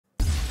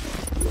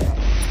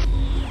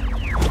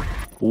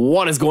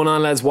What is going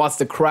on, lads? What's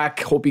the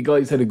crack? Hope you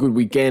guys had a good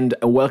weekend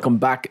and welcome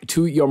back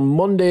to your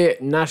Monday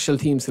National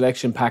Team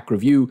Selection Pack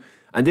review.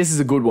 And this is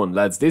a good one,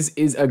 lads. This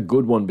is a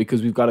good one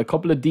because we've got a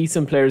couple of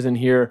decent players in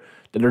here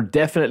that are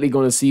definitely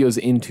going to see us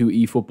into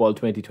eFootball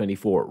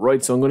 2024,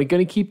 right? So I'm going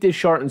to keep this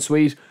short and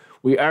sweet.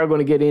 We are going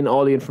to get in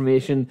all the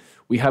information.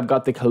 We have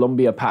got the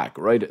Colombia pack,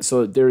 right?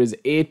 So there is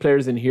 8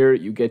 players in here.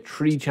 You get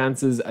 3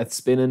 chances at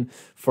spinning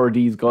for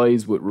these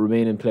guys with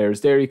remaining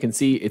players there. You can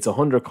see it's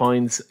 100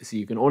 coins, so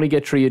you can only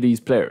get 3 of these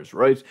players,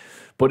 right?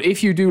 But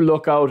if you do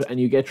look out and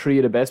you get 3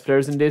 of the best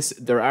players in this,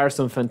 there are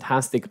some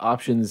fantastic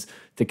options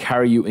to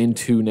carry you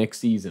into next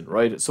season,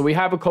 right? So we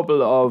have a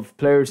couple of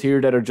players here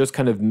that are just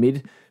kind of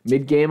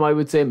mid-game, I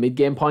would say,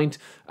 mid-game point.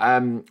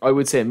 I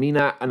would say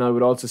Mina, and I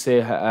would also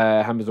say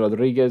James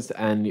Rodriguez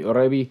and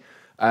Orebi.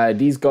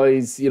 These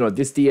guys, you know,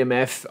 this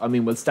DMF, I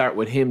mean, we'll start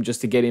with him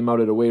just to get him out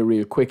of the way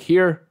real quick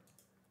here.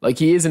 Like,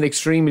 he is an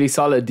extremely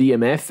solid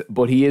DMF,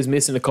 but he is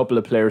missing a couple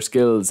of player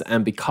skills.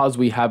 And because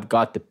we have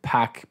got the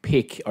pack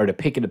pick, or the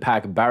pick of the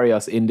pack,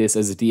 Barrios in this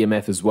as a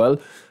DMF as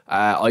well,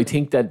 I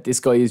think that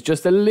this guy is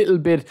just a little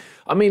bit...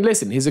 I mean,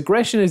 listen, his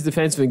aggression, his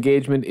defensive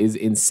engagement is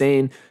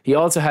insane. He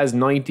also has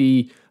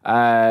 90...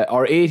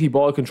 or 80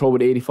 ball control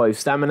with 85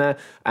 stamina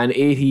and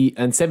 80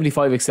 and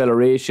 75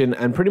 acceleration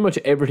and pretty much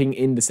everything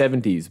in the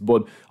 70s.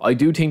 But I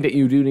do think that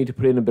you do need to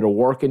put in a bit of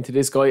work into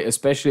this guy,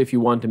 especially if you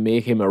want to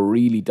make him a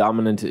really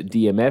dominant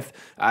DMF.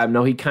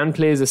 Now, he can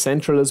play as a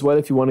central as well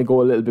if you want to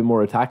go a little bit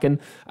more attacking.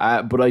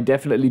 But I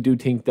definitely do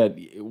think that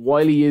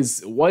while he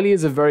is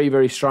a very,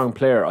 very strong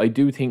player, I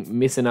do think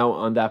missing out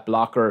on that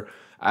blocker,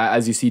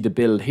 as you see the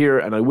build here,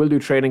 and I will do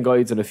training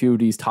guides on a few of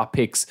these top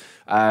picks.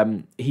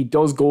 He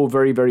does go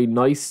very, very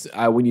nice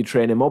when you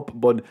train him up,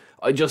 but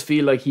I just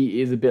feel like he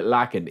is a bit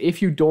lacking.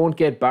 If you don't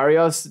get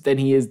Barrios, then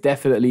he is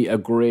definitely a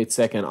great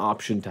second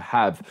option to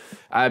have.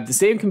 The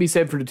same can be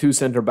said for the 2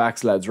 centre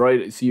backs, lads,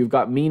 right? So you've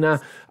got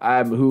Mina,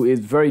 who is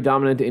very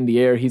dominant in the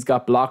air. He's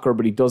got blocker,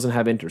 but he doesn't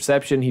have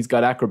interception. He's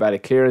got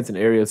acrobatic clearance and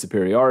aerial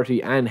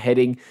superiority and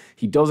heading.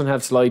 He doesn't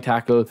have slide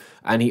tackle,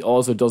 and he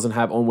also doesn't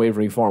have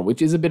unwavering form,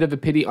 which is a bit of a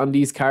pity on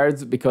these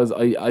cards because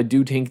I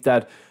do think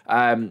that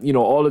you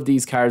know, all of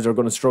these cards are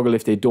going to struggle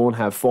if they don't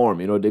have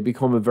form. You know, they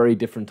become a very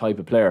different type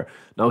of player.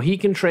 Now, he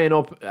can train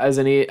up as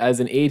an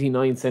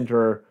 89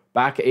 centre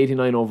back,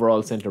 89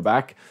 overall centre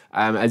back,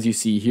 as you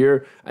see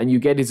here, and you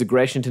get his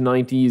aggression to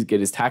 90, you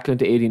get his tackling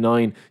to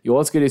 89, you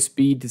also get his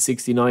speed to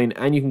 69,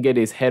 and you can get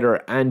his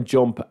header and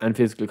jump and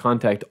physical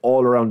contact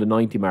all around the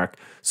 90 mark.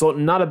 So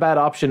not a bad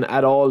option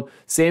at all.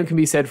 Same can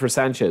be said for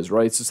Sanchez,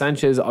 right? So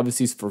Sanchez,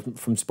 obviously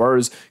from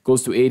Spurs,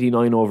 goes to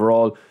 89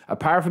 overall.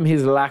 Apart from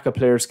his lack of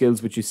player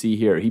skills, which you see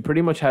here, he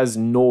pretty much has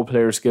no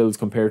player skills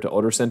compared to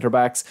other centre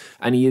backs,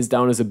 and he is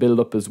down as a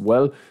build-up as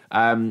well.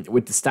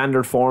 With the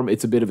standard form,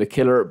 it's a bit of a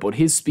killer, but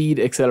his speed,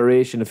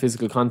 acceleration, and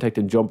physical contact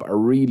and jump are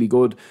really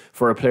good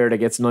for a player that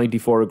gets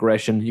 94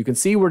 aggression. You can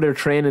see where they're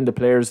training the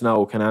players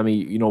now,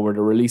 Konami, you know, where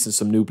they're releasing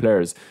some new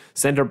players.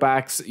 Centre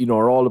backs, you know,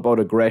 are all about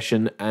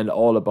aggression and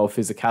all about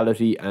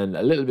physicality and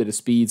a little bit of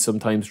speed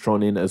sometimes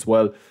thrown in as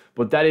well.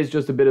 But that is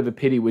just a bit of a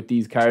pity with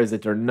these cards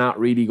that they're not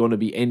really going to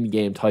be end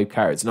game type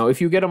cards. Now, if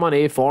you get them on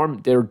A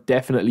form, they're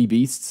definitely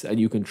beasts and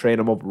you can train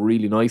them up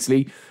really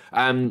nicely.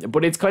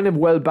 But it's kind of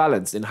well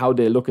balanced in how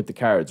they look at the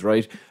cards,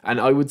 right? And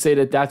I would say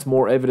that that's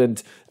more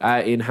evident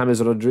in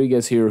James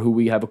Rodriguez here, who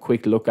we have a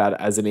quick look at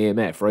as an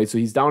AMF, right? So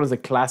he's down as a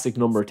classic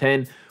number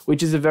 10,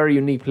 which is a very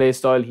unique play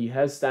style. He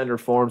has standard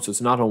form, so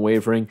it's not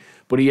unwavering,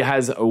 but he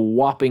has a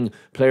whopping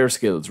player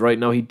skills, right?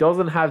 Now, he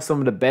doesn't have some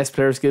of the best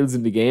player skills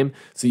in the game,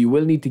 so you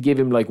will need to give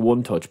him like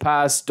one-touch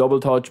pass, double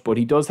touch, but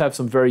he does have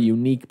some very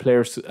unique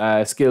player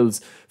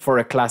skills for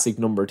a classic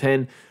number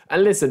 10.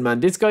 And listen,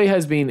 man, this guy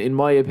has been, in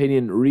my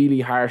opinion,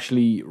 really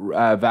harshly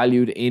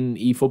valued in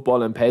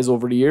eFootball and PES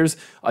over the years.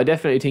 I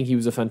definitely think he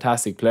was a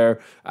fantastic player.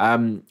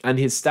 And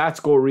his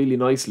stats go really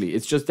nicely.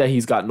 It's just that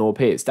he's got no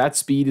pace. That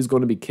speed is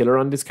going to be killer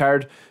on this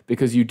card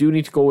because you do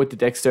need to go with the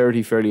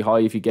dexterity fairly high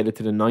if you get it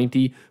to the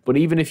 90. But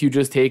even if you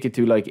just take it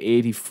to like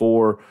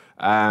 84...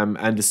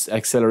 and the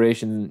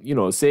acceleration, you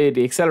know, say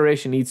the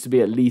acceleration needs to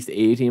be at least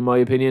 80 in my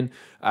opinion,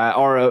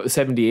 or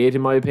 78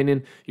 in my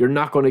opinion, you're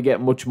not going to get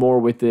much more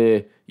with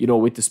the, you know,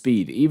 with the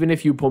speed. Even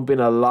if you pump in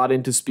a lot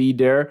into speed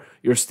there,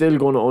 you're still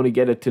going to only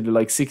get it to the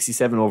like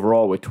 67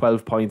 overall with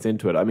 12 points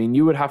into it. I mean,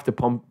 you would have to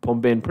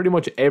pump in pretty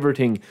much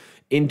everything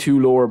into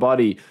lower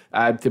body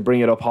to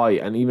bring it up high,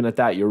 and even at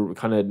that you're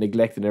kind of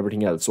neglecting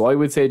everything else. So I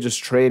would say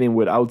just train him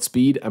without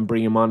speed and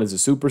bring him on as a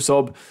super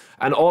sub.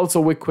 And also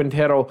with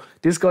Quintero,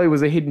 this guy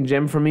was a hidden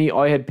gem for me.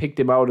 I had picked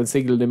him out and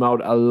signaled him out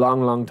a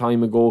long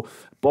time ago.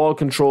 Ball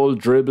control,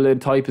 dribbling,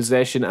 tight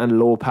possession and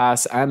low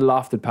pass and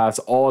lofted pass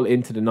all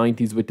into the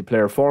 90s with the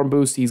player form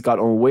boost. He's got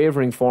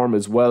unwavering form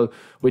as well,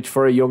 which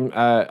for a young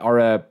or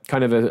a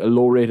kind of a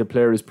low rated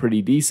player is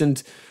pretty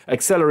decent.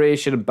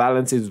 Acceleration and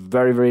balance is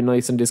very, very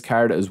nice on this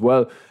card as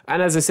well.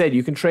 And as I said,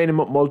 you can train him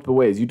up multiple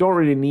ways. You don't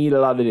really need a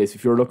lot of this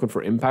if you're looking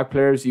for impact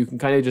players. You can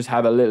kind of just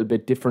have a little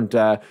bit different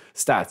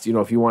stats, you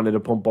know, if you wanted to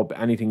pump up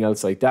anything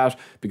else like that,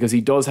 because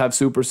he does have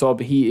super sub.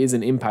 He is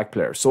an impact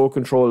player. So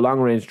control, long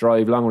range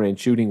drive, long range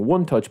shooting,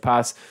 one touch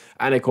pass.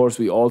 And of course,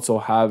 we also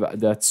have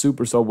that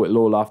super sub with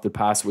low lofted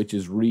pass, which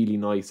is really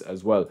nice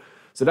as well.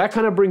 So that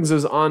kind of brings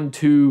us on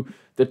to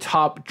the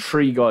top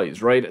 3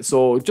 guys, right?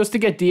 So just to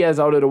get Diaz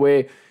out of the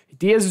way,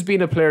 Diaz has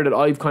been a player that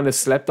I've kind of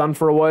slept on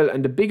for a while,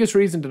 and the biggest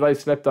reason that I've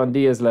slept on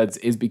Diaz, lads,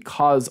 is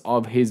because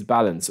of his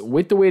balance.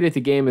 With the way that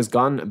the game has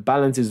gone,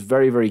 balance is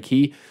very, very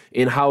key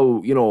in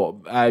how, you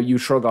know, you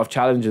shrug off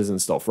challenges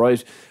and stuff,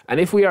 right?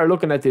 And if we are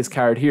looking at this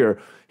card here,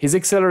 his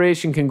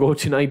acceleration can go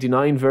to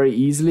 99 very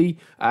easily,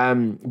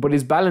 but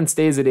his balance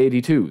stays at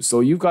 82. So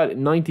you've got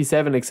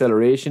 97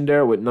 acceleration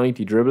there with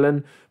 90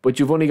 dribbling, but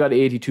you've only got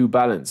 82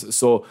 balance.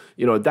 So,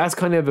 you know, that's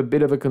kind of a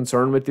bit of a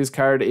concern with this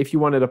card. If you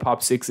wanted to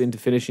pop 6 into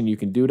finishing, you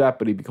can do that,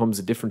 but he becomes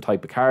a different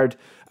type of card.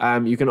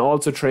 You can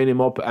also train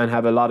him up and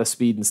have a lot of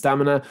speed and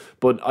stamina,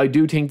 but I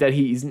do think that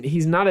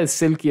he's not as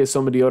silky as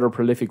some of the other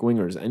prolific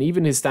wingers. And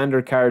even his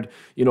standard card,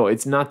 you know,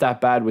 it's not that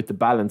bad with the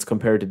balance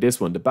compared to this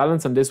one. The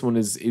balance on this one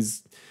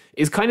is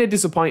kind of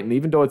disappointing.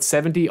 Even though it's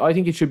 70, I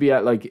think it should be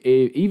at like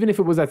even if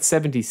it was at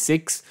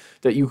 76,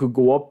 that you could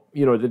go up,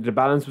 you know, the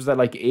balance was at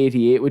like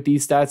 88 with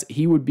these stats,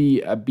 he would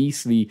be a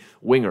beastly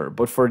winger.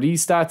 But for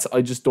these stats,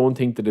 I just don't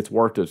think that it's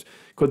worth it.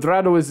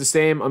 Cuadrado is the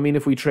same. I mean,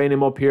 if we train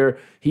him up here,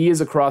 he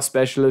is a cross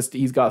specialist.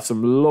 He's got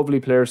some lovely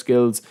player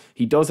skills.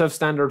 He does have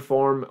standard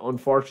form,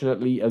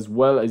 unfortunately, as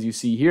well, as you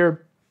see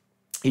here.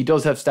 He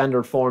does have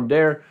standard form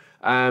there.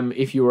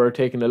 If you were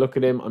taking a look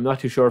at him, I'm not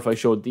too sure if I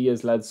showed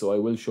Diaz, lads, so I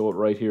will show it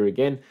right here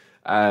again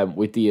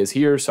with Diaz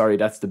here. Sorry,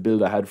 that's the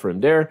build I had for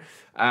him there,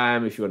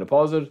 if you want to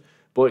pause it.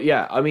 But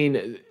yeah, I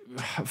mean,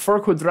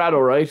 for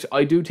Cuadrado, right,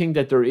 I do think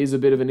that there is a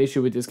bit of an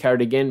issue with this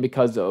card again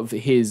because of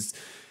his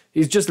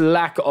just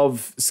lack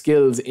of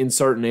skills in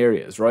certain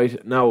areas,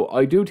 right? Now,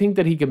 I do think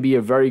that he can be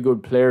a very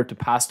good player to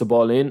pass the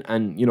ball in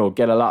and, you know,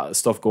 get a lot of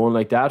stuff going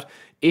like that.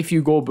 If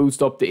you go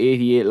boost up to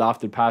 88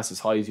 lofted pass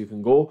as high as you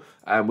can go,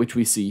 which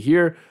we see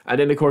here. And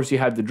then, of course, you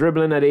have the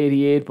dribbling at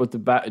 88, but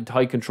the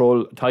tight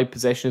control, tight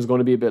possession is going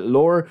to be a bit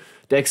lower.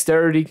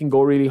 Dexterity can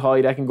go really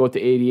high. That can go to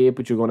 88,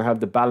 but you're going to have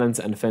the balance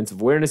and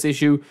defensive awareness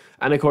issue.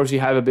 And, of course, you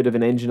have a bit of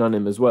an engine on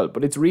him as well.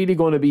 But it's really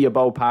going to be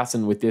about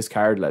passing with this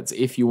card, lads,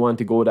 if you want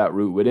to go that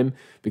route with him,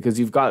 because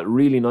you've got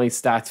really nice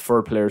stats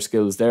for player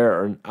skills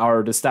there,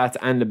 or the stats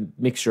and the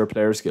mixture of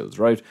player skills,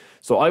 right?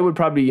 So I would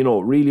probably, you know,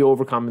 really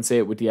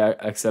overcompensate with the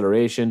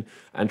acceleration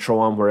and throw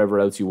on wherever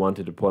else you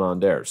wanted to put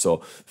on there.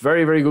 So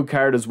very, very good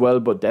card as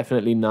well, but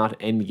definitely not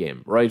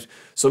endgame, right?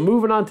 So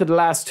moving on to the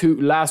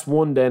last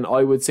one then,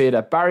 I would say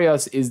that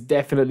Barrios is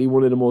definitely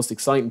one of the most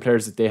exciting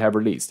players that they have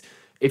released.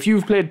 If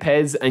you've played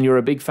PES and you're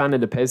a big fan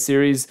of the PES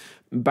series,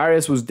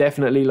 Barrios was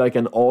definitely like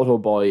an auto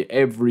buy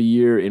every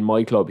year in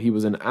my club. He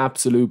was an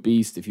absolute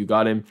beast if you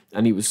got him,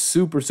 and he was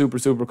super, super,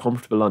 super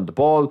comfortable on the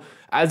ball.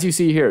 As you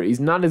see here, he's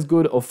not as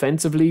good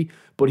offensively,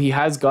 but he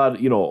has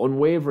got, you know,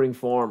 unwavering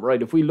form,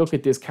 right? If we look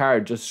at this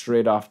card just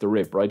straight off the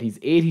rip, right? He's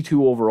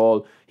 82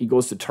 overall. He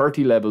goes to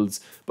 30 levels.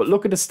 But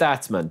look at the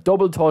stats, man.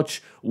 Double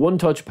touch, one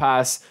touch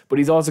pass, but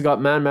he's also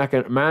got man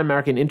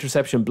marking,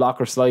 interception,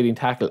 blocker, sliding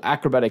tackle,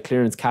 acrobatic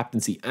clearance,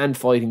 captaincy, and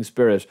fighting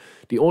spirit.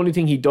 The only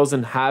thing he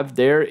doesn't have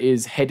there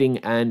is heading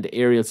and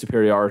aerial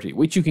superiority,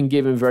 which you can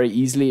give him very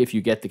easily if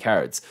you get the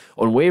cards.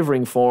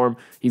 Unwavering form.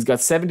 He's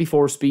got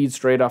 74 speed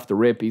straight off the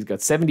rip. He's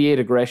got 78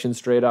 aggression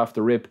straight off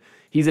the rip.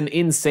 He's an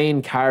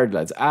insane card,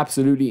 lads.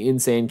 Absolutely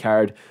insane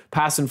card.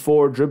 Passing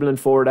 4, dribbling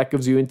 4, that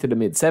gives you into the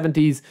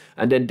mid-70s.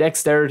 And then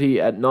dexterity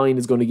at 9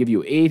 is going to give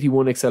you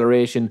 81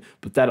 acceleration,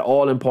 but that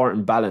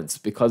all-important balance,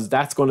 because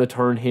that's going to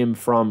turn him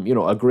from, you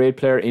know, a great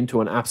player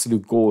into an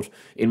absolute GOAT,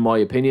 in my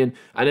opinion.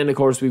 And then, of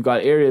course, we've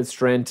got aerial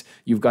strength.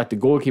 You've got the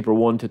goalkeeper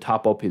 1 to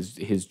top up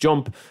his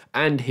jump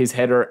and his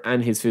header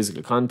and his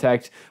physical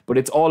contact. But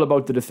it's all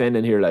about the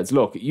defending here, lads.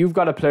 Look, you've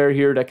got a player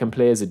here that can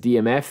play as a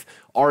DMF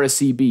or a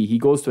CB. He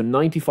goes to a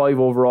 95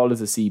 overall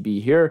as a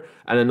CB here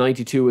and a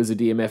 92 as a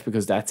DMF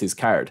because that's his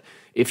card.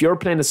 If you're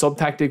playing a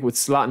sub-tactic with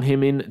slotting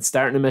him in,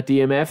 starting him at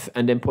DMF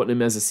and then putting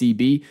him as a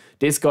CB,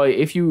 this guy,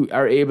 if you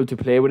are able to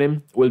play with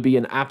him, will be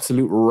an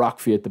absolute rock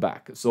for you at the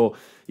back. So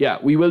yeah,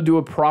 we will do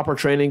a proper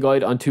training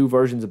guide on 2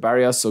 versions of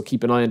Barrios, so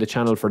keep an eye on the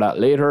channel for that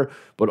later.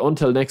 But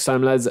until next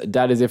time, lads,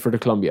 that is it for the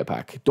Colombia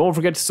pack. Don't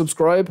forget to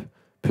subscribe.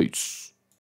 Peace.